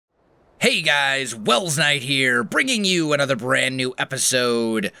Hey guys, Welsknight here, bringing you another brand new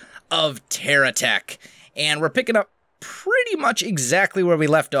episode of TerraTech. And we're picking up pretty much exactly where we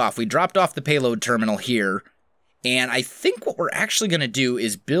left off. We dropped off the payload terminal here. And I think what we're actually going to do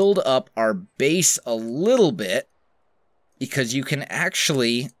is build up our base a little bit, because you can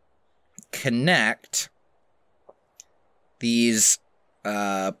actually connect these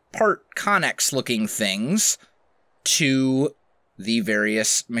part connex looking things to the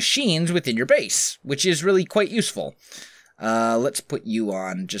various machines within your base, which is really quite useful. Let's put you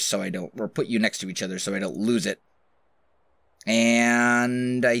on just so I don't, or put you next to each other so I don't lose it.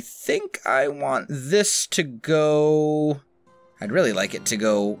 And I think I want this to go, I'd really like it to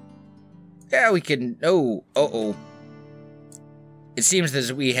go, yeah, we can, oh. It seems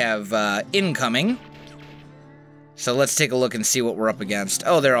as we have incoming. So let's take a look and see what we're up against.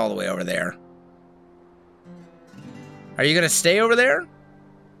 Oh, they're all the way over there. Are you going to stay over there?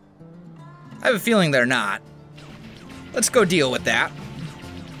 I have a feeling they're not. Let's go deal with that.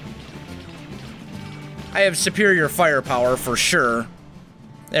 I have superior firepower for sure.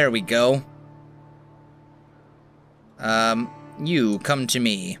 There we go. You come to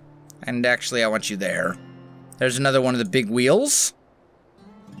me. And actually, I want you there. There's another one of the big wheels.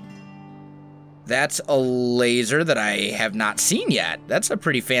 That's a laser that I have not seen yet. That's a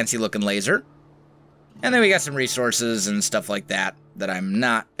pretty fancy looking laser. And then we got some resources and stuff like that that I'm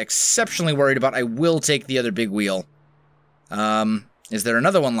not exceptionally worried about. I will take the other big wheel. Is there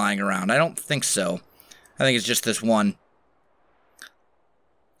another one lying around? I don't think so. I think it's just this one.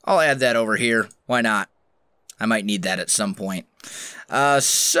 I'll add that over here. Why not? I might need that at some point.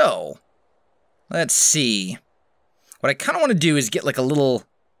 So, let's see. What I kind of want to do is get like a little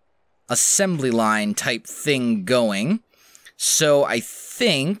assembly line type thing going. So I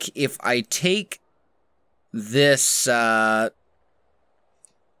think if I take this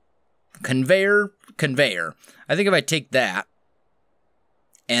conveyor. I think if I take that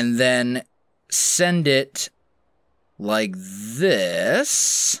and then send it like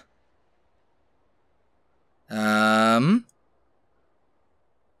this, can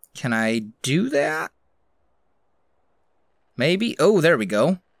I do that? Maybe? Oh, there we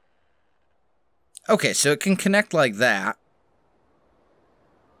go. Okay, so it can connect like that.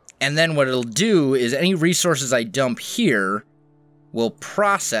 And then what it'll do is any resources I dump here will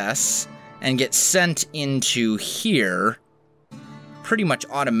process and get sent into here pretty much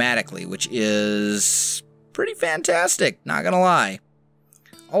automatically, which is pretty fantastic, not gonna lie.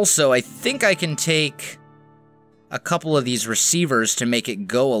 Also, I think I can take a couple of these receivers to make it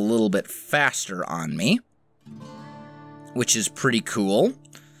go a little bit faster on me, which is pretty cool.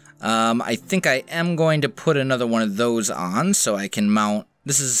 I think I am going to put another one of those on so I can mount.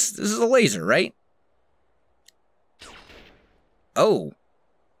 This is a laser, right? Oh.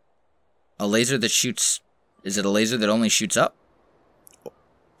 A laser that shoots... Is it a laser that only shoots up?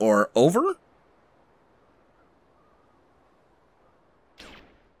 Or over?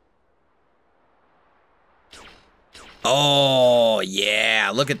 Oh, yeah.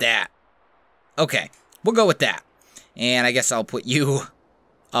 Look at that. Okay. We'll go with that. And I guess I'll put you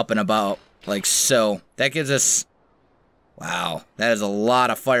up and about like so. That gives us... Wow, that is a lot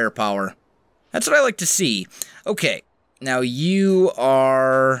of firepower. That's what I like to see. Okay, now you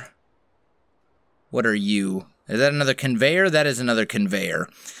are... What are you? Is that another conveyor? That is another conveyor.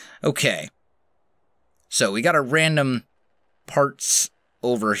 Okay. So we got our random parts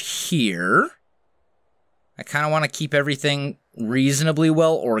over here. I kind of want to keep everything reasonably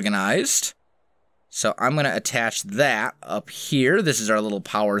well organized. So I'm going to attach that up here. This is our little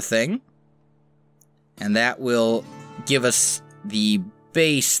power thing. And that will give us the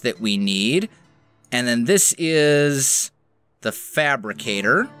base that we need. And then this is the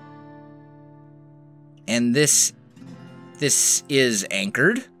fabricator. And this is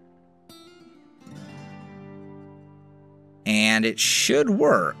anchored. And it should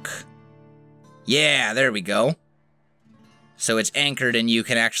work. Yeah, there we go. So it's anchored and you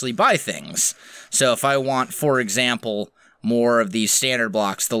can actually buy things. So if I want, for example, more of these standard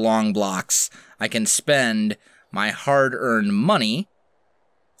blocks, the long blocks, I can spend my hard-earned money.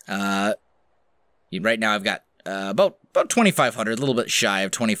 Right now I've got about 2,500, a little bit shy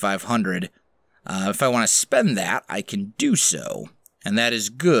of 2,500. If I want to spend that, I can do so, and that is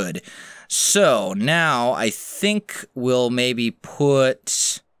good. So now I think we'll maybe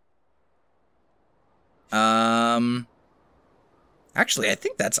put... Actually, I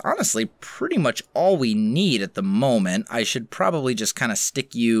think that's honestly pretty much all we need at the moment. I should probably just kind of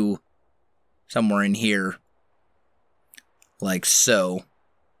stick you somewhere in here. Like so.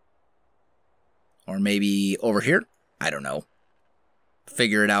 Or maybe over here? I don't know.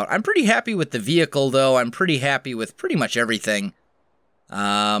 figure it out. I'm pretty happy with the vehicle, though. I'm pretty happy with pretty much everything.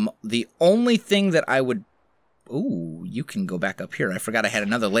 The only thing that I would... Ooh, you can go back up here. I forgot I had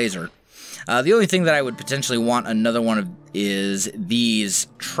another laser. The only thing that I would potentially want another one of is these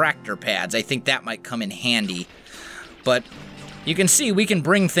tractor pads. I think that might come in handy. But you can see we can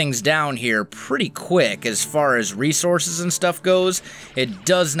bring things down here pretty quick as far as resources and stuff goes. It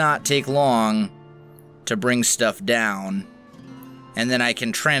does not take long to bring stuff down. And then I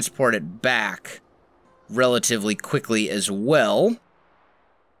can transport it back relatively quickly as well.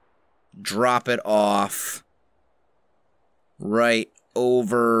 Drop it off right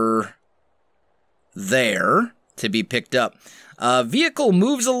over there to be picked up. Vehicle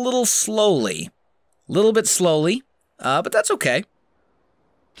moves a little slowly. A little bit slowly, but that's okay.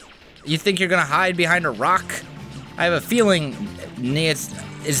 You think you're gonna hide behind a rock? I have a feeling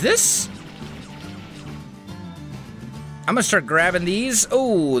is this? I'm gonna start grabbing these.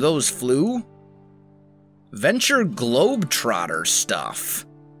 Oh, those flew. Venture Globetrotter stuff.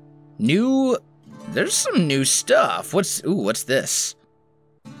 There's some new stuff. What's this?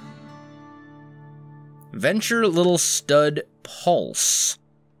 Venture Little Stud Pulse.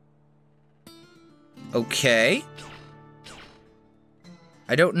 Okay.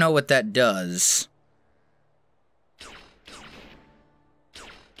 I don't know what that does.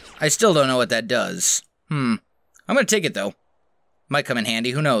 I still don't know what that does. I'm gonna take it, though. Might come in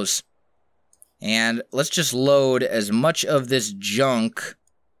handy, who knows? And let's just load as much of this junk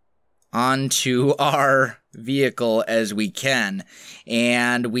onto our vehicle as we can.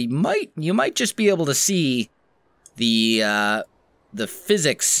 And you might just be able to see the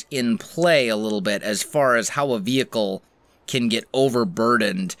physics in play a little bit as far as how a vehicle can get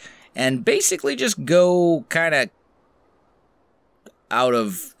overburdened and basically just go kind of out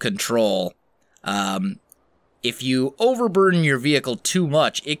of control. If you overburden your vehicle too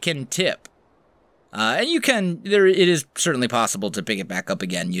much, it can tip. And it is certainly possible to pick it back up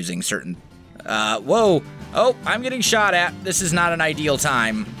again using certain, whoa, oh, I'm getting shot at. This is not an ideal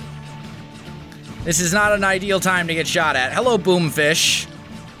time. This is not an ideal time to get shot at. Hello, Boomfish.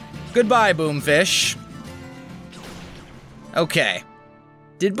 Goodbye, Boomfish. Okay.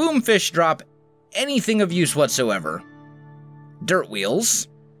 Did Boomfish drop anything of use whatsoever? Dirt wheels.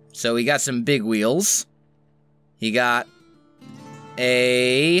 So he got some big wheels. He got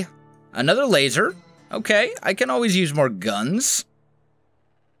another laser. Okay, I can always use more guns.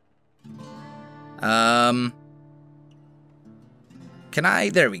 Can I?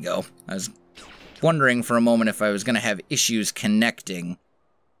 There we go. I was wondering for a moment if I was going to have issues connecting.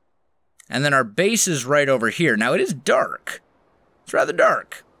 And then our base is right over here. Now, it is dark. It's rather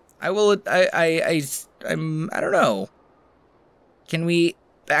dark. I don't know. Can we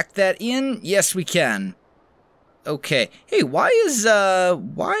back that in? Yes, we can. Okay. Hey, why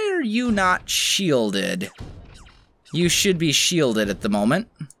are you not shielded? You should be shielded at the moment.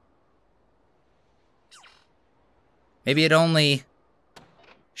 Maybe it only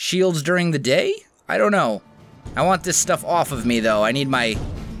shields during the day? I don't know. I want this stuff off of me, though. I need my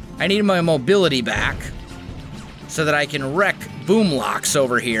mobility back so that I can wreck Boomlocks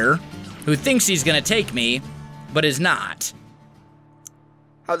over here, who thinks he's gonna take me, but is not.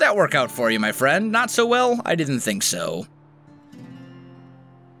 How'd that work out for you, my friend? Not so well? I didn't think so.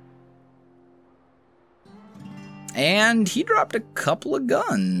 And he dropped a couple of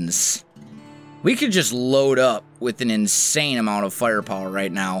guns. We could just load up with an insane amount of firepower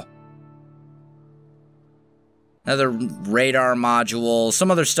right now. Another radar module,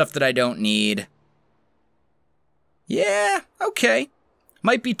 some other stuff that I don't need. Yeah, okay.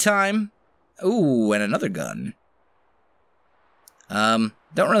 Might be time. Ooh, and another gun.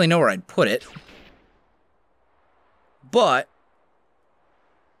 Don't really know where I'd put it. But,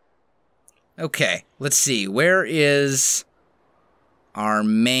 okay, let's see. Where is our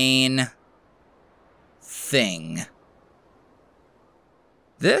main thing?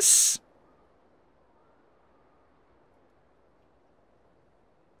 This?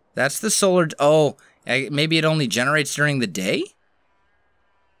 That's the solar... Oh, maybe it only generates during the day?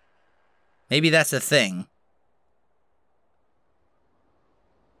 Maybe that's a thing.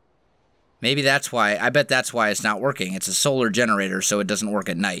 Maybe that's why. I bet that's why it's not working. It's a solar generator, so it doesn't work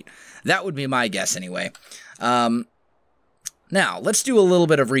at night. That would be my guess anyway. Now, let's do a little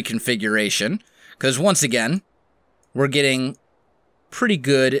bit of reconfiguration, because once again, we're getting pretty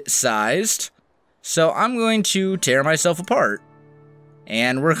good sized. So I'm going to tear myself apart,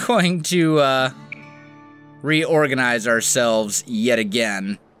 and we're going to reorganize ourselves yet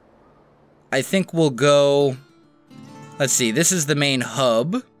again. I think we'll go... Let's see, this is the main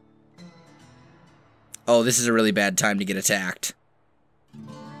hub. Oh, this is a really bad time to get attacked.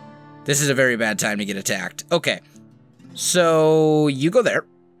 This is a very bad time to get attacked. Okay. So, you go there.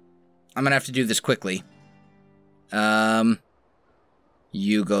 I'm gonna have to do this quickly. You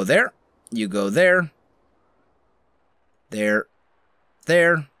go there. You go there. There.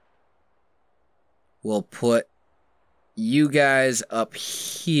 There. We'll put you guys up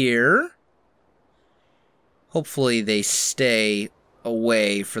here. Hopefully they stay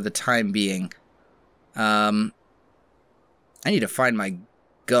away for the time being. I need to find my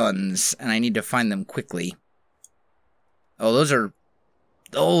guns, and I need to find them quickly. Oh, those are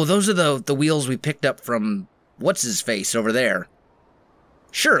the wheels we picked up from what's-his-face over there.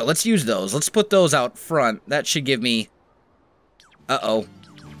 Sure, let's use those. Let's put those out front. That should give me... Uh-oh.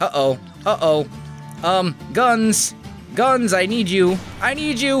 Uh-oh. Uh-oh. Guns. Guns, I need you. I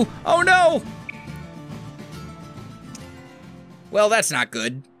need you. Oh, no! Well, that's not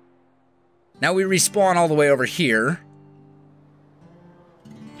good. Now we respawn all the way over here.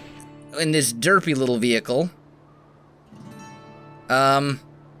 In this derpy little vehicle.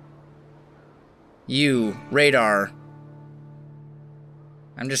 You, radar.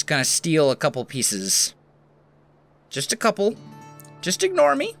 I'm just gonna steal a couple pieces. Just a couple. Just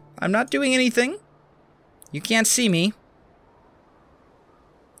ignore me. I'm not doing anything. You can't see me.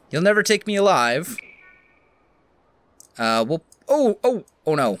 You'll never take me alive. Oh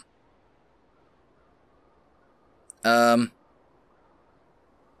no.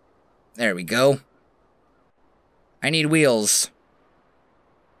 There we go. I need wheels.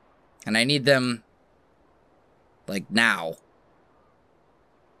 And I need them, like, now.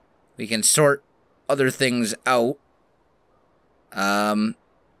 We can sort other things out,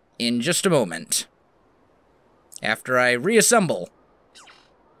 in just a moment. After I reassemble.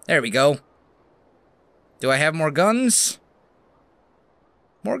 There we go. Do I have more guns?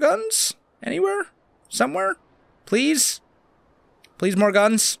 More guns? Anywhere? Somewhere? Please? Please, more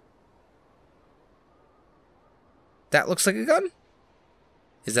guns? That looks like a gun?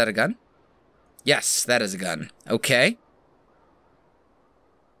 Is that a gun? Yes, that is a gun. Okay.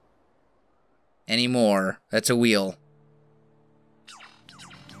 Any more? That's a wheel.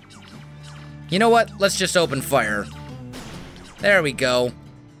 You know what? Let's just open fire. There we go.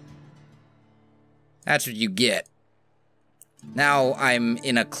 That's what you get. Now I'm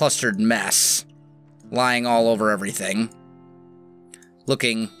in a clustered mess. Lying all over everything.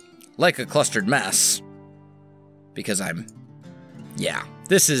 Looking like a clustered mess. Because I'm... Yeah.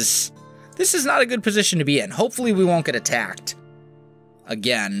 This is not a good position to be in. Hopefully we won't get attacked.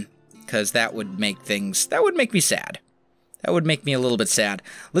 Again. Because that would make things... That would make me sad. That would make me a little bit sad.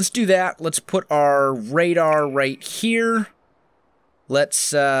 Let's do that. Let's put our radar right here.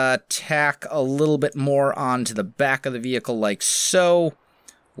 Let's tack a little bit more onto the back of the vehicle like so.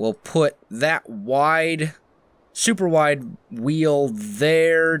 We'll put that wide, super wide wheel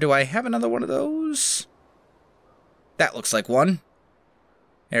there. Do I have another one of those? That looks like one.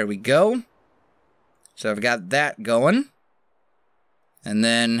 There we go. So I've got that going. And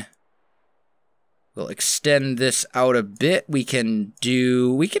then we'll extend this out a bit. We can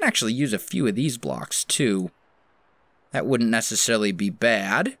actually use a few of these blocks too. That wouldn't necessarily be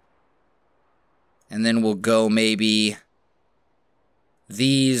bad. And then we'll go maybe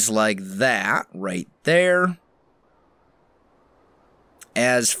these like that right there.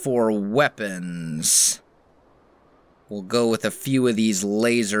 As for weapons, we'll go with a few of these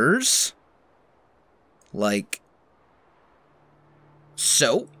lasers. Like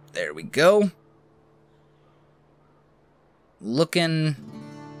so. There we go. Looking...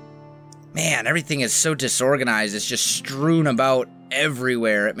 Man, everything is so disorganized. It's just strewn about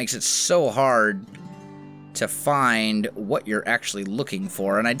everywhere. It makes it so hard to find what you're actually looking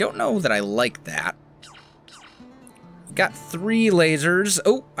for. And I don't know that I like that. Got 3 lasers.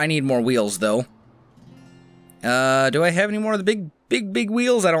 Oh, I need more wheels, though. Do I have any more of the big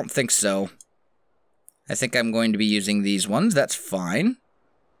wheels? I don't think so. I think I'm going to be using these ones. That's fine.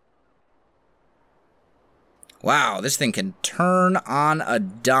 Wow, this thing can turn on a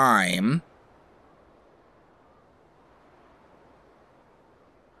dime.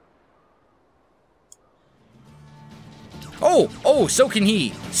 Oh, so can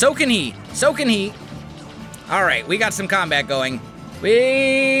he. So can he. So can he. All right, we got some combat going.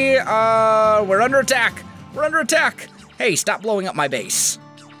 We're under attack. We're under attack. Hey, stop blowing up my base.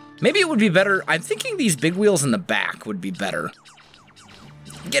 Maybe it would be better. I'm thinking these big wheels in the back would be better.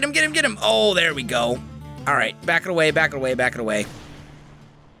 Get him, get him, get him. Oh, there we go. All right, back it away, back it away, back it away.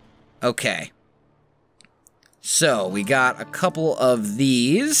 Okay. So, we got a couple of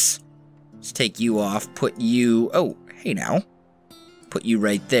these. Let's take you off, put you... Oh, hey now. Put you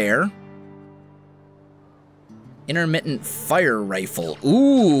right there. Intermittent fire rifle.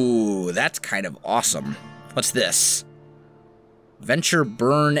 Ooh, that's kind of awesome. What's this? Venture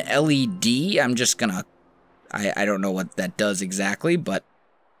burn LED. I'm just gonna... I don't know what that does exactly, but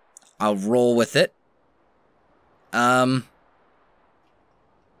I'll roll with it.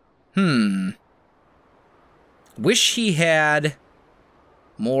 Wish he had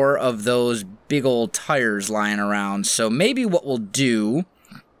more of those big old tires lying around. So maybe what we'll do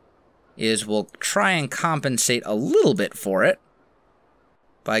is we'll try and compensate a little bit for it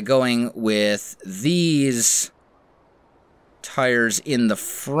by going with these tires in the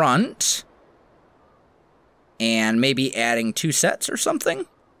front and maybe adding 2 sets or something.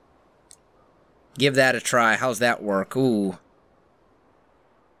 Give that a try. How's that work? Ooh.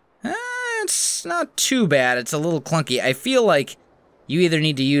 It's not too bad. It's a little clunky. I feel like you either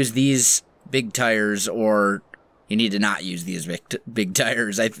need to use these big tires or you need to not use these big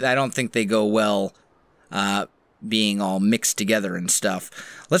tires. I don't think they go well being all mixed together and stuff.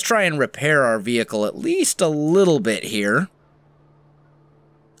 Let's try and repair our vehicle at least a little bit here.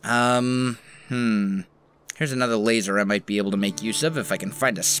 Here's another laser I might be able to make use of if I can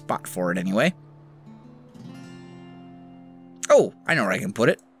find a spot for it anyway. Oh, I know where I can put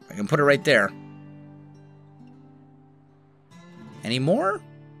it. I can put it right there. Any more?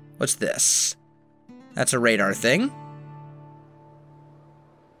 What's this? That's a radar thing.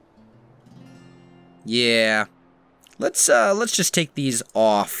 Yeah. Let's just take these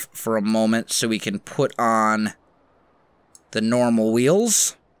off for a moment so we can put on the normal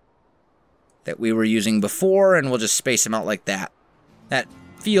wheels that we were using before, and we'll just space them out like that. That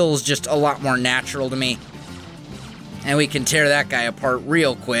feels just a lot more natural to me. And we can tear that guy apart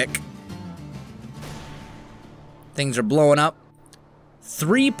real quick. Things are blowing up.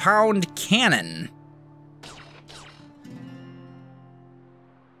 3-pound cannon.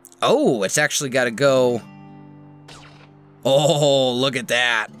 Oh, it's actually got to go. Oh, look at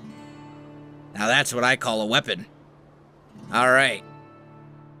that. Now that's what I call a weapon. All right.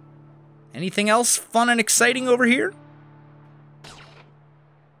 Anything else fun and exciting over here?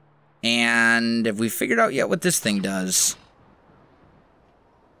 And have we figured out yet what this thing does?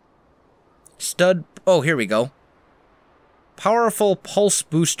 Stud... Oh, here we go. Powerful pulse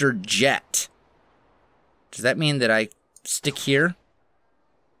booster jet. Does that mean that I stick here?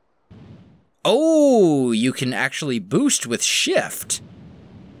 Oh, you can actually boost with shift.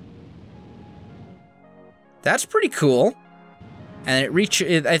 That's pretty cool. And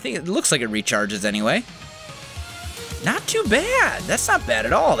I think it looks like it recharges anyway. Not too bad. That's not bad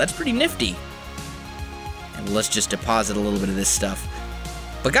at all. That's pretty nifty. And let's just deposit a little bit of this stuff.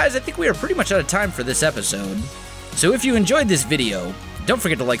 But guys, I think we are pretty much out of time for this episode. So if you enjoyed this video, don't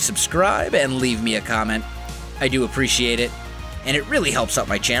forget to like, subscribe, and leave me a comment. I do appreciate it, and it really helps out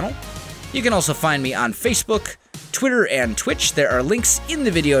my channel. You can also find me on Facebook, Twitter, and Twitch. There are links in the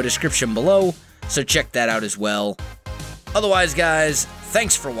video description below, so check that out as well. Otherwise, guys,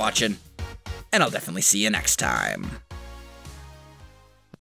 thanks for watching, and I'll definitely see you next time.